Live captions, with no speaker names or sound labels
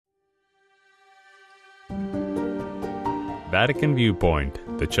Vatican Viewpoint,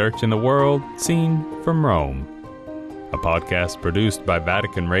 the Church in the World, seen from Rome. A podcast produced by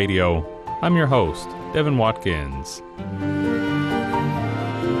Vatican Radio. I'm your host, Devin Watkins.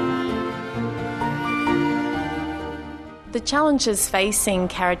 The challenges facing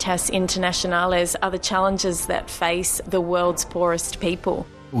Caritas Internationalis are the challenges that face the world's poorest people.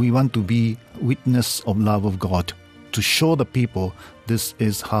 We want to be witness of love of God, to show the people this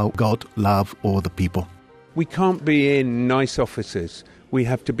is how God loves all the people. We can't be in nice offices. We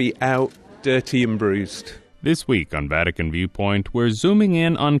have to be out, dirty and bruised. This week on Vatican Viewpoint, we're zooming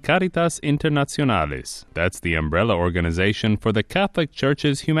in on Caritas Internationalis. That's the umbrella organization for the Catholic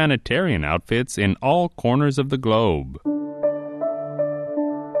Church's humanitarian outfits in all corners of the globe.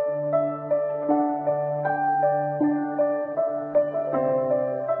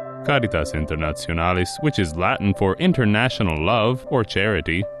 Caritas Internationalis, which is Latin for international love or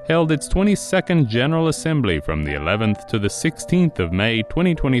charity, held its 22nd General Assembly from the 11th to the 16th of May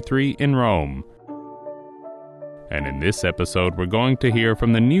 2023 in Rome. And in this episode, we're going to hear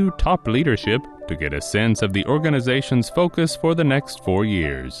from the new top leadership to get a sense of the organization's focus for the next 4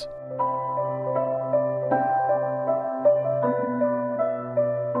 years.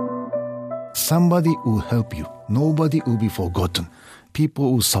 Somebody will help you. Nobody will be forgotten.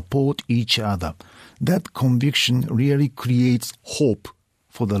 People will support each other. That conviction really creates hope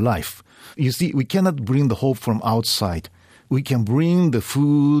for the life. You see, we cannot bring the hope from outside. We can bring the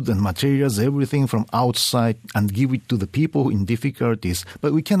food and materials, everything from outside and give it to the people in difficulties.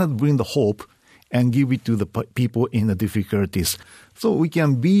 But we cannot bring the hope and give it to the people in the difficulties. So we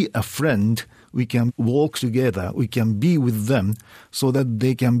can be a friend. We can walk together. We can be with them so that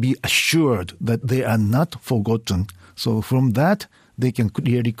they can be assured that they are not forgotten. So from that, they can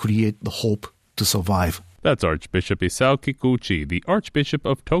really create the hope to survive. That's Archbishop Isao Kikuchi, the Archbishop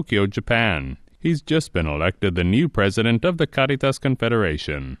of Tokyo, Japan. He's just been elected the new president of the Caritas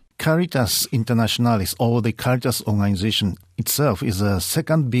Confederation. Caritas Internationalis, or the Caritas organization itself, is the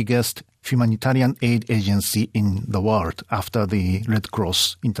second biggest humanitarian aid agency in the world after the Red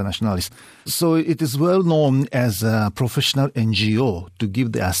Cross Internationalis. So it is well known as a professional NGO to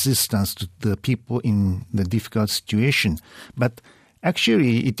give the assistance to the people in the difficult situation. But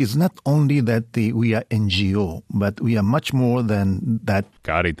actually, it is not only that we are NGO, but we are much more than that.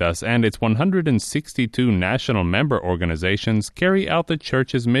 Caritas and its 162 national member organizations carry out the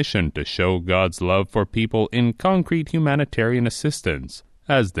Church's mission to show God's love for people in concrete humanitarian assistance.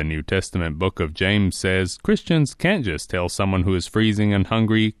 As the New Testament book of James says, Christians can't just tell someone who is freezing and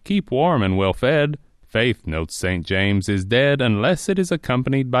hungry, keep warm and well fed. Faith, notes St. James, is dead unless it is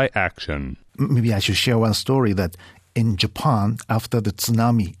accompanied by action. Maybe I should share one story that in Japan, after the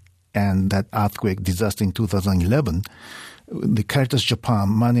tsunami and that earthquake disaster in 2011, the Caritas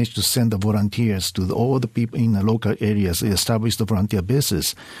Japan managed to send the volunteers to all the people in the local areas. They established the volunteer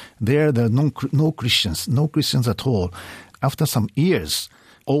bases. There are no Christians at all. After some years,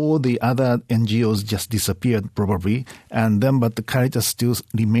 all the other NGOs just disappeared probably, but the Caritas still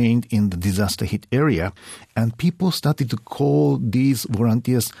remained in the disaster-hit area. And people started to call these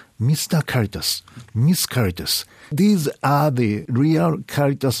volunteers Mr. Caritas, Miss Caritas. These are the real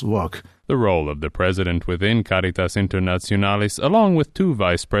Caritas work. The role of the president within Caritas Internationalis, along with 2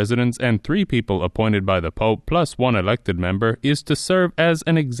 vice presidents and 3 people appointed by the Pope plus 1 elected member, is to serve as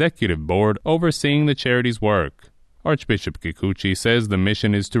an executive board overseeing the charity's work. Archbishop Kikuchi says the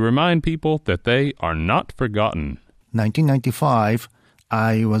mission is to remind people that they are not forgotten. 1995,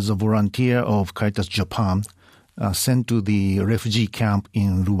 I was a volunteer of Caritas Japan, sent to the refugee camp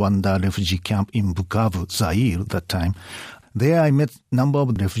in Rwanda, refugee camp in Bukavu, Zaire, that time. There I met a number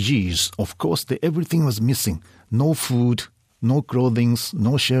of refugees. Of course, everything was missing. No food, no clothing,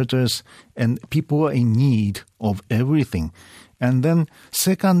 no shelters, and people were in need of everything. And then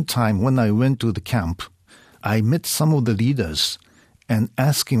second time when I went to the camp, I met some of the leaders and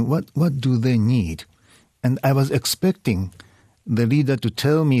asked him what do they need. And I was expecting the leader to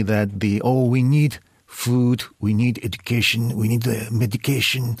tell me that we need food, we need education, we need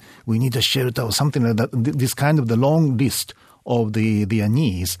medication, we need a shelter or something like that. This kind of the long list of their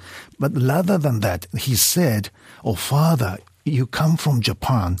needs. But rather than that, he said, "Oh, Father, you come from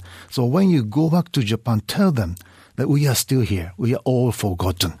Japan. So when you go back to Japan, tell them that we are still here. We are all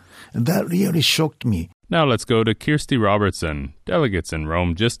forgotten." And that really shocked me. Now let's go to Kirsty Robertson. Delegates in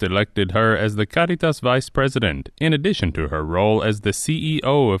Rome just elected her as the Caritas Vice President, in addition to her role as the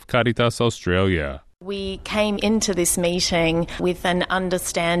CEO of Caritas Australia. We came into this meeting with an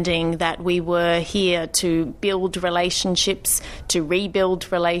understanding that we were here to build relationships, to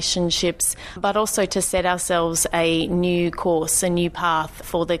rebuild relationships, but also to set ourselves a new course, a new path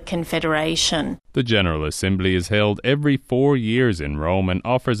for the Confederation. The General Assembly is held every 4 years in Rome and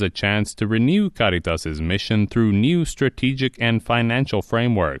offers a chance to renew Caritas's mission through new strategic and financial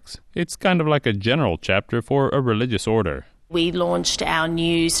frameworks. It's kind of like a general chapter for a religious order. We launched our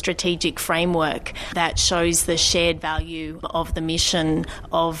new strategic framework that shows the shared value of the mission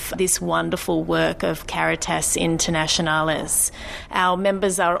of this wonderful work of Caritas Internationalis. Our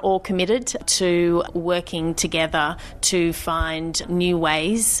members are all committed to working together to find new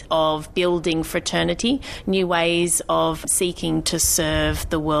ways of building fraternity, new ways of seeking to serve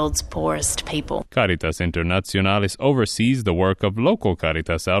the world's poorest people. Caritas Internationalis oversees the work of local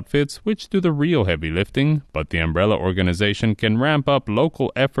Caritas outfits, which do the real heavy lifting, but the umbrella organization can ramp up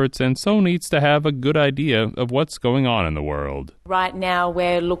local efforts and so needs to have a good idea of what's going on in the world. Right now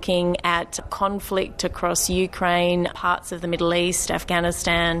we're looking at conflict across Ukraine, parts of the Middle East,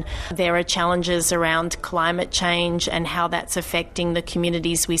 Afghanistan. There are challenges around climate change and how that's affecting the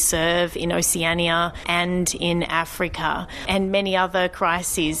communities we serve in Oceania and in Africa, and many other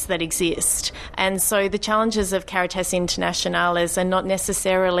crises that exist. And so the challenges of Caritas Internationalis are not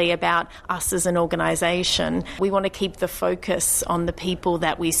necessarily about us as an organisation. We want to keep the focus on the people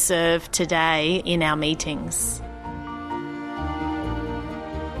that we serve today in our meetings.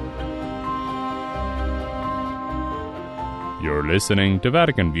 You're listening to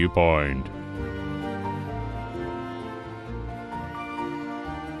Vatican Viewpoint.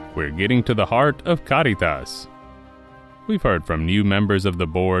 We're getting to the heart of Caritas. We've heard from new members of the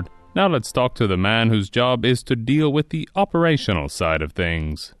board. Now let's talk to the man whose job is to deal with the operational side of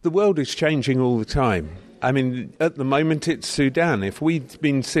things. The world is changing all the time. I mean, at the moment it's Sudan. If we'd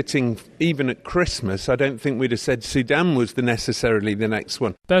been sitting even at Christmas, I don't think we'd have said Sudan was necessarily the next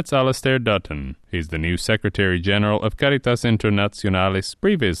one. That's Alastair Dutton. He's the new Secretary General of Caritas Internationalis,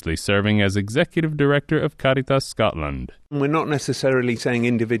 previously serving as Executive Director of Caritas Scotland. We're not necessarily saying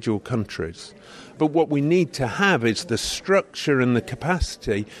individual countries, but what we need to have is the structure and the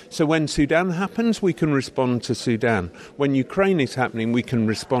capacity, so when Sudan happens, we can respond to Sudan. When Ukraine is happening, we can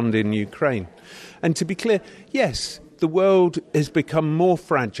respond in Ukraine. And to be clear, yes, the world has become more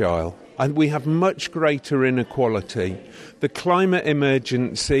fragile and we have much greater inequality. The climate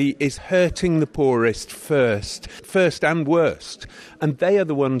emergency is hurting the poorest first and worst. And they are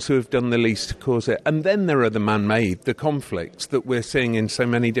the ones who have done the least to cause it. And then there are the man-made, the conflicts that we're seeing in so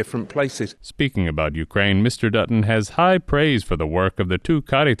many different places. Speaking about Ukraine, Mr. Dutton has high praise for the work of the two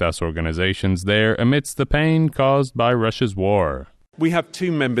Caritas organizations there amidst the pain caused by Russia's war. We have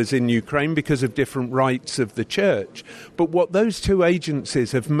two members in Ukraine because of different rights of the church. But what those two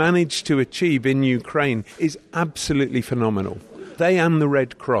agencies have managed to achieve in Ukraine is absolutely phenomenal. They and the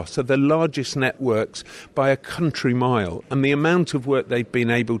Red Cross are the largest networks by a country mile, and the amount of work they've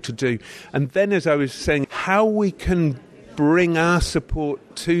been able to do. And then, as I was saying, how we can bring our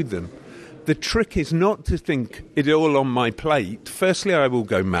support to them. The trick is not to think it all on my plate. Firstly, I will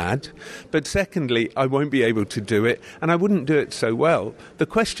go mad. But secondly, I won't be able to do it, and I wouldn't do it so well. The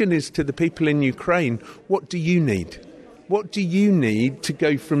question is to the people in Ukraine, what do you need? What do you need to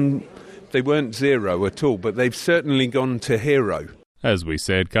go from, they weren't zero at all, but they've certainly gone to hero. As we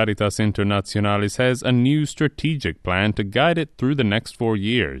said, Caritas Internationalis has a new strategic plan to guide it through the next 4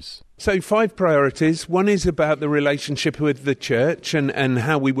 years. So 5 priorities. One is about the relationship with the church and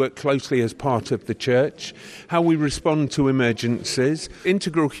how we work closely as part of the church, how we respond to emergencies,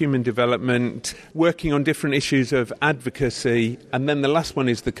 integral human development, working on different issues of advocacy, and then the last one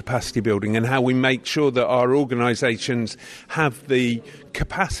is the capacity building and how we make sure that our organisations have the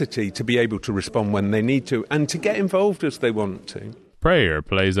capacity to be able to respond when they need to and to get involved as they want to. Prayer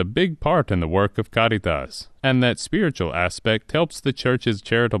plays a big part in the work of Caritas, and that spiritual aspect helps the Church's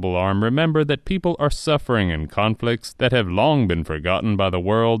charitable arm remember that people are suffering in conflicts that have long been forgotten by the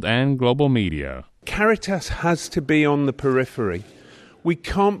world and global media. Caritas has to be on the periphery. We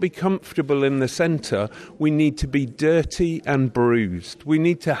can't be comfortable in the centre. We need to be dirty and bruised. We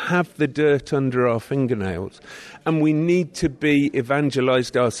need to have the dirt under our fingernails. And we need to be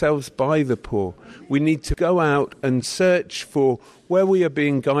evangelised ourselves by the poor. We need to go out and search for where we are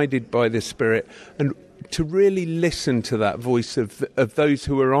being guided by the Spirit and to really listen to that voice of those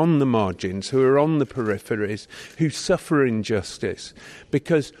who are on the margins, who are on the peripheries, who suffer injustice.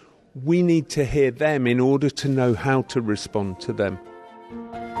 Because we need to hear them in order to know how to respond to them.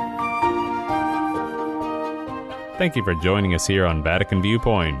 Thank you for joining us here on Vatican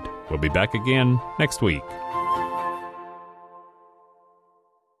Viewpoint. We'll be back again next week.